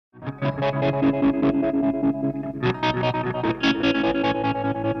Hey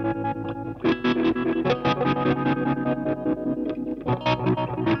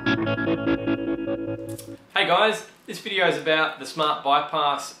guys, this video is about the Smart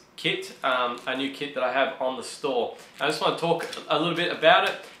Bypass Kit, a new kit that I have on the store. I just want to talk a little bit about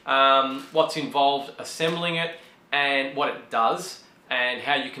it, what's involved assembling it and what it does and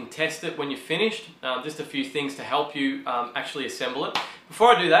how you can test it when you're finished. Just a few things to help you actually assemble it.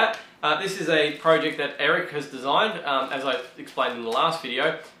 Before I do that, this is a project that Eric has designed, as I explained in the last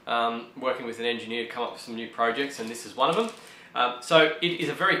video, working with an engineer to come up with some new projects, and this is one of them. So it is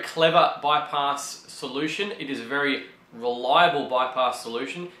a very clever bypass solution. It is a very reliable bypass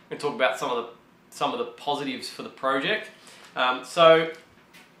solution. I'm going to talk about some of the positives for the project. So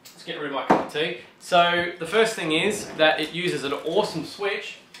let's get rid of my cup of tea. So the first thing is that it uses an awesome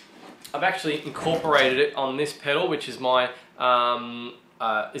switch. I've actually incorporated it on this pedal, which is my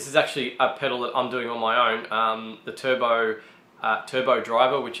this is actually a pedal that I'm doing on my own. The turbo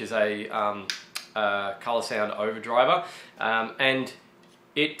driver, which is a color sound overdriver, and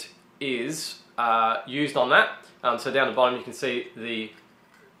it is used on that. So down the bottom you can see the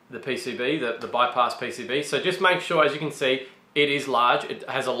PCB, the bypass PCB. So just make sure, as you can see, it is large. It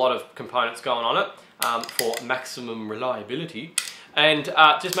has a lot of components going on it for maximum reliability, and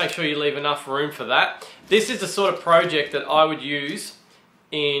just make sure you leave enough room for that. This is the sort of project that I would use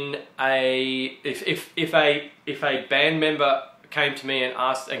in if a band member came to me and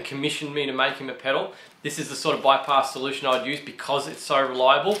asked and commissioned me to make him a pedal. This is the sort of bypass solution I would use because it's so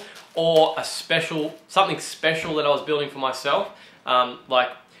reliable. Or something special that I was building for myself,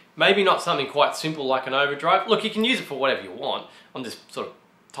 like maybe not something quite simple like an overdrive. Look, you can use it for whatever you want. I'm just sort of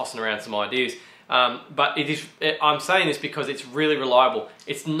tossing around some ideas, but I'm saying this because it's really reliable.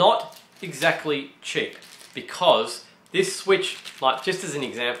 It's not exactly cheap, because this switch, like just as an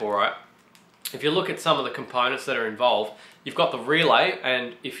example, right? If you look at some of the components that are involved, you've got the relay,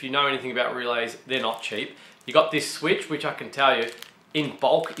 and if you know anything about relays, they're not cheap. You got this switch, which I can tell you, in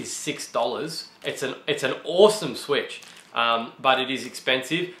bulk is $6. It's an awesome switch, but it is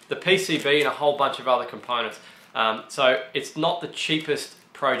expensive. The PCB and a whole bunch of other components. So it's not the cheapest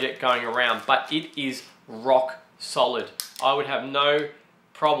project going around, but it is rock solid. I would have no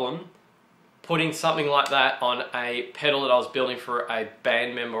problem putting something like that on a pedal that I was building for a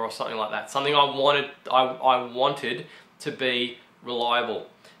band member or something like that. Something I wanted to be reliable.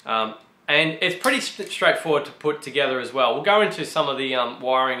 And it's pretty straightforward to put together as well. We'll go into some of the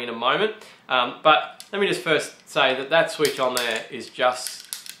wiring in a moment, but let me just first say that that switch on there is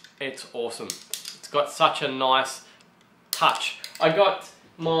just, it's awesome. It's got such a nice touch. I got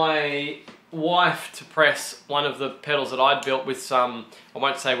my wife to press one of the pedals that I'd built with some, I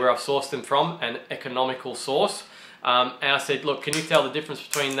won't say where I've sourced them from, an economical source. And I said, look, can you tell the difference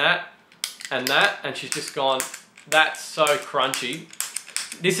between that? And she's just gone, that's so crunchy.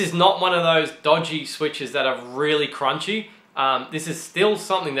 This is not one of those dodgy switches that are really crunchy. This is still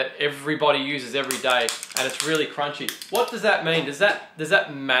something that everybody uses every day, and it's really crunchy. What does that mean? Does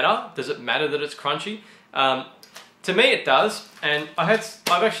that matter? Does it matter that it's crunchy? To me it does, and I've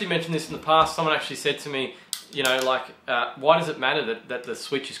actually mentioned this in the past. Someone actually said to me, you know, like, why does it matter that the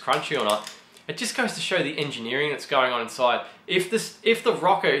switch is crunchy or not? It just goes to show the engineering that's going on inside. If the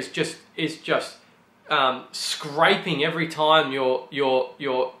rocker is just scraping every time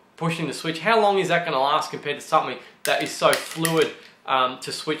you're pushing the switch, how long is that going to last compared to something that is so fluid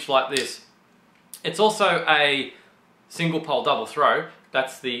to switch like this? It's also a single pole double throw.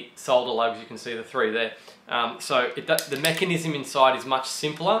 That's the solder lugs, you can see the three there. So the mechanism inside is much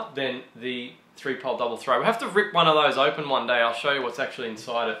simpler than the 3-pole double throw. We'll have to rip one of those open one day. I'll show you what's actually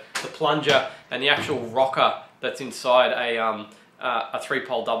inside it. The plunger and the actual rocker that's inside a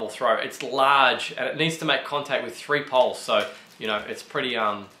 3-pole double throw. It's large and it needs to make contact with 3 poles. So, you know, it's pretty,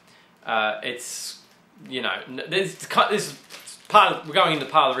 it's, you know, this is part of, we're going into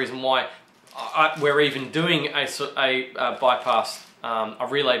part of the reason why we're even doing a bypass, a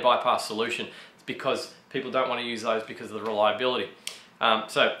relay bypass solution. It's because people don't want to use those because of the reliability.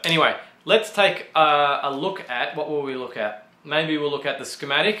 So anyway, let's take a look at, what will we look at? Maybe we'll look at the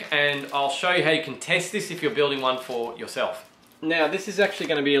schematic, and I'll show you how you can test this if you're building one for yourself. Now this is actually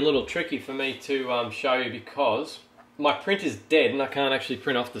going to be a little tricky for me to show you because my print is dead and I can't actually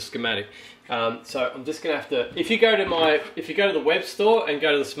print off the schematic. So I'm just going to have to, if you go to the web store and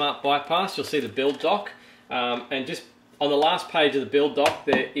go to the Smart Bypass, you'll see the build doc, and just on the last page of the build doc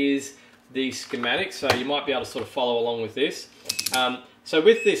there is the schematic, so you might be able to sort of follow along with this. So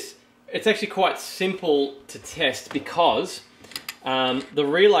with this, it's actually quite simple to test because the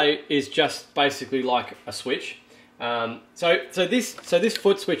relay is just basically like a switch. So this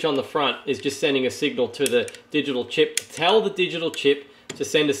foot switch on the front is just sending a signal to the digital chip to tell the digital chip to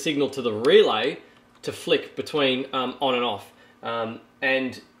send a signal to the relay to flick between on and off,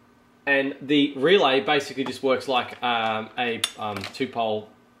 and the relay basically just works like a two-pole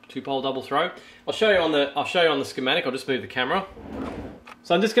double throw. I'll show you on the schematic. I'll just move the camera.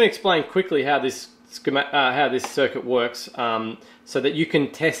 So I'm just going to explain quickly how this circuit works, so that you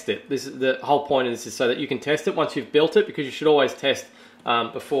can test it. This is the whole point of this, is so that you can test it once you've built it, because you should always test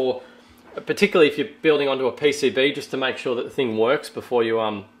before, particularly if you're building onto a PCB, just to make sure that the thing works before you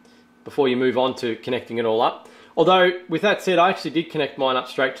move on to connecting it all up. Although with that said, I actually did connect mine up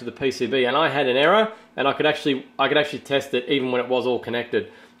straight to the PCB, and I had an error, and I could actually test it even when it was all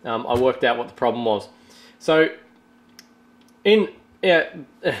connected. I worked out what the problem was. So I'm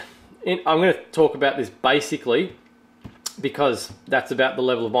going to talk about this basically, because that's about the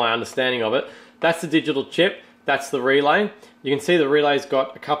level of my understanding of it. That's the digital chip, that's the relay. You can see the relay's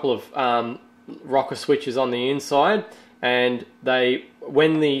got a couple of rocker switches on the inside, and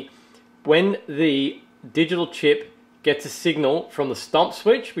when the digital chip gets a signal from the stomp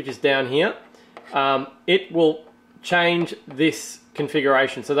switch, which is down here, it will change this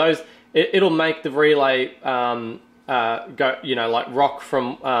configuration. So it'll make the relay go, like rock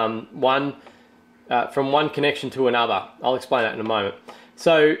from one connection to another. I'll explain that in a moment.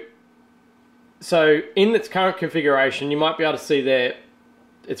 So in its current configuration, you might be able to see there,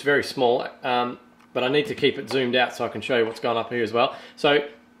 it's very small, but I need to keep it zoomed out so I can show you what's going up here as well. So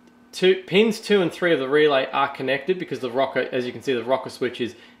pins 2 and 3 of the relay are connected, because the rocker, as you can see, the rocker switch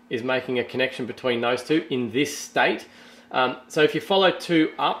is making a connection between those two in this state. So if you follow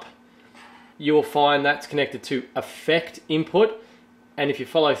 2 up, you will find that's connected to effect input, and if you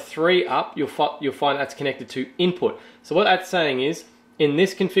follow 3 up, you'll find that's connected to input. So what that's saying is, in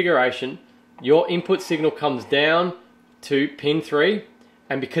this configuration, your input signal comes down to pin 3,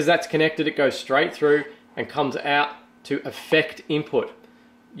 and because that's connected, it goes straight through and comes out to effect input.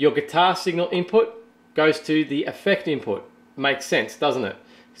 Your guitar signal input goes to the effect input. Makes sense, doesn't it?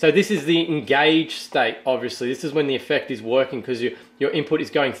 So this is the engaged state, obviously. This is when the effect is working, because your input is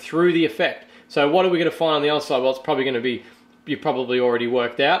going through the effect. So what are we going to find on the other side? Well, it's probably going to be, you probably already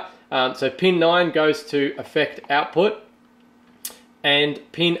worked out. So pin 9 goes to effect output, and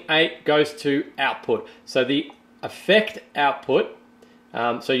pin 8 goes to output. So the effect output,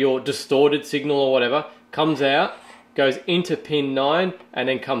 so your distorted signal or whatever, comes out, goes into pin 9, and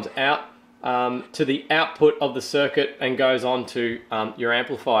then comes out to the output of the circuit and goes on to your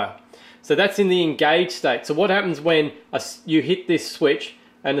amplifier. So that's in the engaged state. So what happens when you hit this switch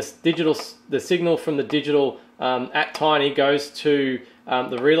and the signal from the digital at tiny goes to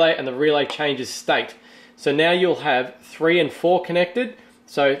the relay, and the relay changes state. So now you'll have 3 and 4 connected.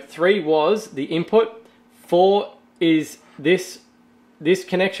 So 3 was the input, 4 is this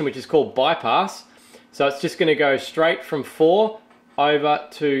connection, which is called bypass. So it's just going to go straight from 4 over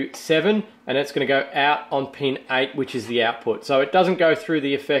to 7, and it's going to go out on pin 8, which is the output. So it doesn't go through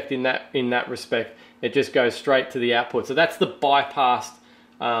the effect in that respect. It just goes straight to the output. So that's the bypass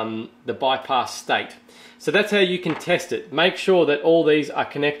state. So that's how you can test it. Make sure that all these are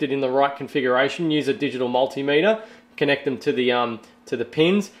connected in the right configuration. Use a digital multimeter, connect them to the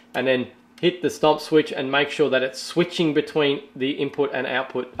pins, and then hit the stomp switch and make sure that it's switching between the input and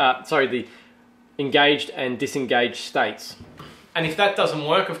output. The engaged and disengaged states. And if that doesn't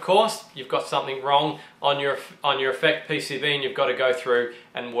work, of course, you've got something wrong on your effect PCB, and you've got to go through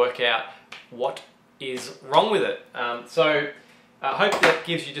and work out what is wrong with it. I hope that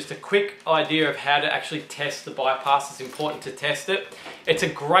gives you just a quick idea of how to actually test the bypass. It's important to test it. It's a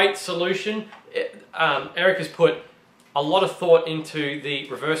great solution. Eric has put a lot of thought into the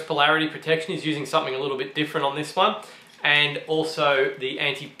reverse polarity protection. He's using something a little bit different on this one. And also the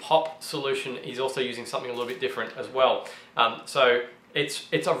anti-pop solution, he's also using something a little bit different as well. So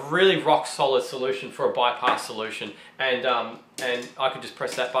it's a really rock solid solution for a bypass solution. And I could just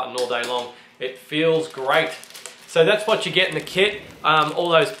press that button all day long. It feels great. So that's what you get in the kit. All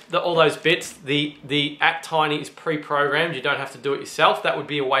those bits. The at tiny is pre-programmed. You don't have to do it yourself. That would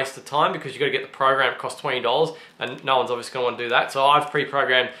be a waste of time, because you've got to get the program. It costs $20, and no one's obviously going to want to do that. So I've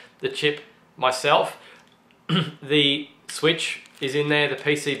pre-programmed the chip myself. The switch is in there, the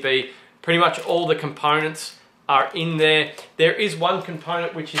PCB, pretty much all the components are in there. There is one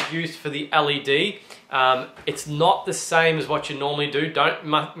component which is used for the LED. It's not the same as what you normally do. Don't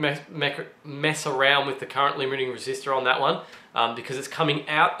mess around with the current limiting resistor on that one, because it's coming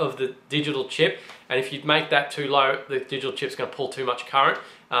out of the digital chip, and if you make that too low, the digital chip's going to pull too much current.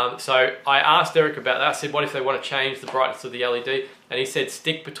 So I asked Eric about that. I said, what if they want to change the brightness of the LED? And he said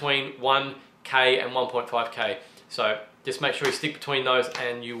stick between 1K and 1.5K. So just make sure you stick between those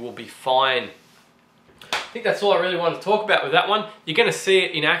and you will be fine. I think that's all I really wanted to talk about with that one. You're going to see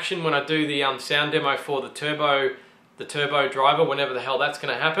it in action when I do the sound demo for the turbo driver, whenever the hell that's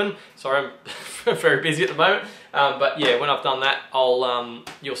going to happen. Sorry, I'm very busy at the moment. But yeah, when I've done that,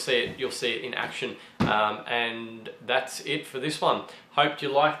 you'll see it in action. And that's it for this one. Hope you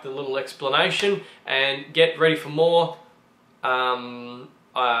liked the little explanation, and get ready for more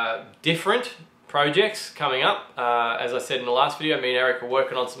different projects coming up. As I said in the last video, me and Eric are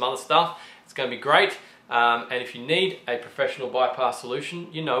working on some other stuff. It's going to be great. And if you need a professional bypass solution,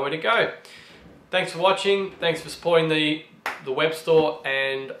 you know where to go. Thanks for watching. Thanks for supporting the web store,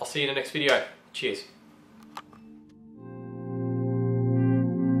 and I'll see you in the next video. Cheers.